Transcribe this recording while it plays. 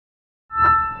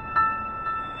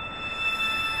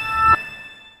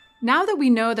Now that we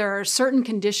know there are certain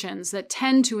conditions that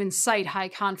tend to incite high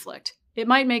conflict, it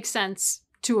might make sense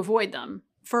to avoid them.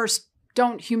 First,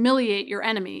 don't humiliate your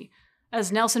enemy.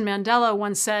 As Nelson Mandela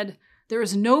once said, there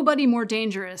is nobody more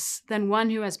dangerous than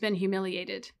one who has been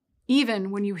humiliated,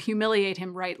 even when you humiliate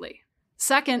him rightly.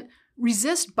 Second,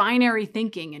 resist binary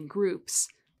thinking in groups.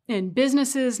 In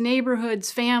businesses,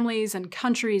 neighborhoods, families, and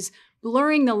countries,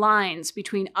 blurring the lines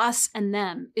between us and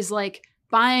them is like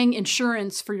buying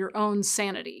insurance for your own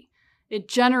sanity. It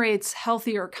generates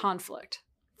healthier conflict.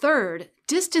 Third,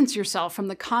 distance yourself from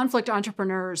the conflict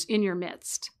entrepreneurs in your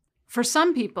midst. For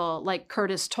some people, like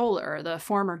Curtis Toller, the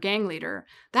former gang leader,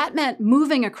 that meant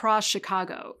moving across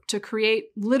Chicago to create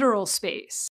literal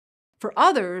space. For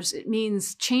others, it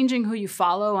means changing who you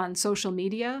follow on social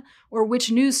media or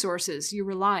which news sources you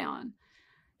rely on.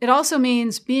 It also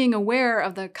means being aware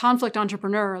of the conflict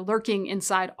entrepreneur lurking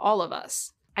inside all of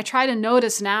us. I try to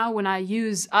notice now when I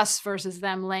use us versus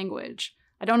them language.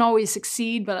 I don't always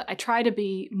succeed, but I try to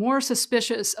be more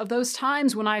suspicious of those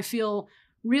times when I feel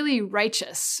really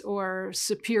righteous or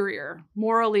superior,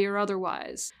 morally or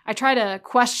otherwise. I try to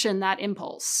question that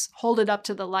impulse, hold it up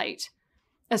to the light.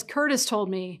 As Curtis told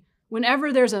me,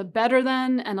 whenever there's a better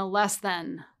than and a less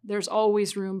than, there's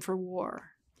always room for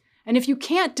war. And if you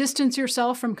can't distance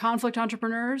yourself from conflict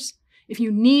entrepreneurs, if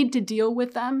you need to deal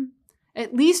with them,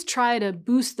 at least try to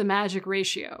boost the magic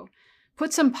ratio.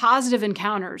 Put some positive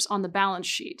encounters on the balance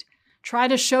sheet. Try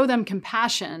to show them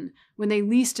compassion when they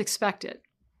least expect it.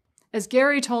 As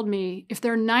Gary told me, if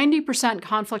they're 90%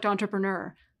 conflict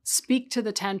entrepreneur, speak to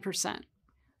the 10%.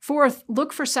 Fourth,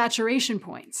 look for saturation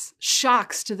points,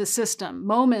 shocks to the system,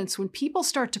 moments when people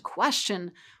start to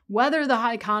question whether the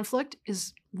high conflict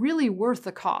is really worth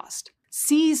the cost.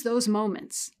 Seize those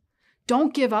moments.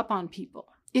 Don't give up on people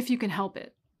if you can help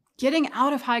it. Getting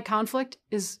out of high conflict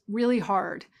is really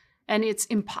hard, and it's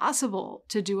impossible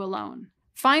to do alone.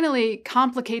 Finally,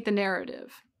 complicate the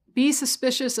narrative. Be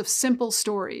suspicious of simple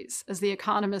stories, as the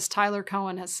economist Tyler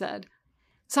Cohen has said.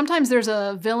 Sometimes there's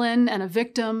a villain and a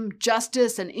victim,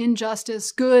 justice and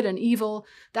injustice, good and evil.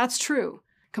 That's true.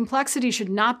 Complexity should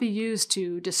not be used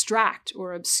to distract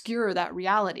or obscure that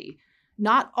reality.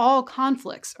 Not all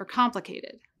conflicts are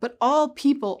complicated, but all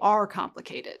people are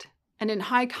complicated. And in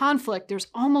high conflict, there's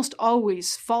almost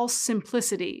always false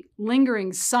simplicity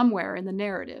lingering somewhere in the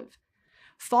narrative.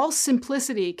 False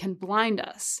simplicity can blind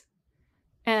us.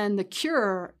 And the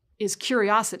cure is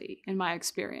curiosity, in my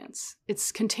experience.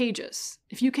 It's contagious.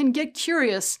 If you can get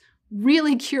curious,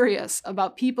 really curious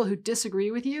about people who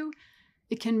disagree with you,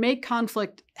 it can make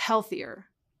conflict healthier,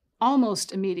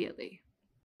 almost immediately.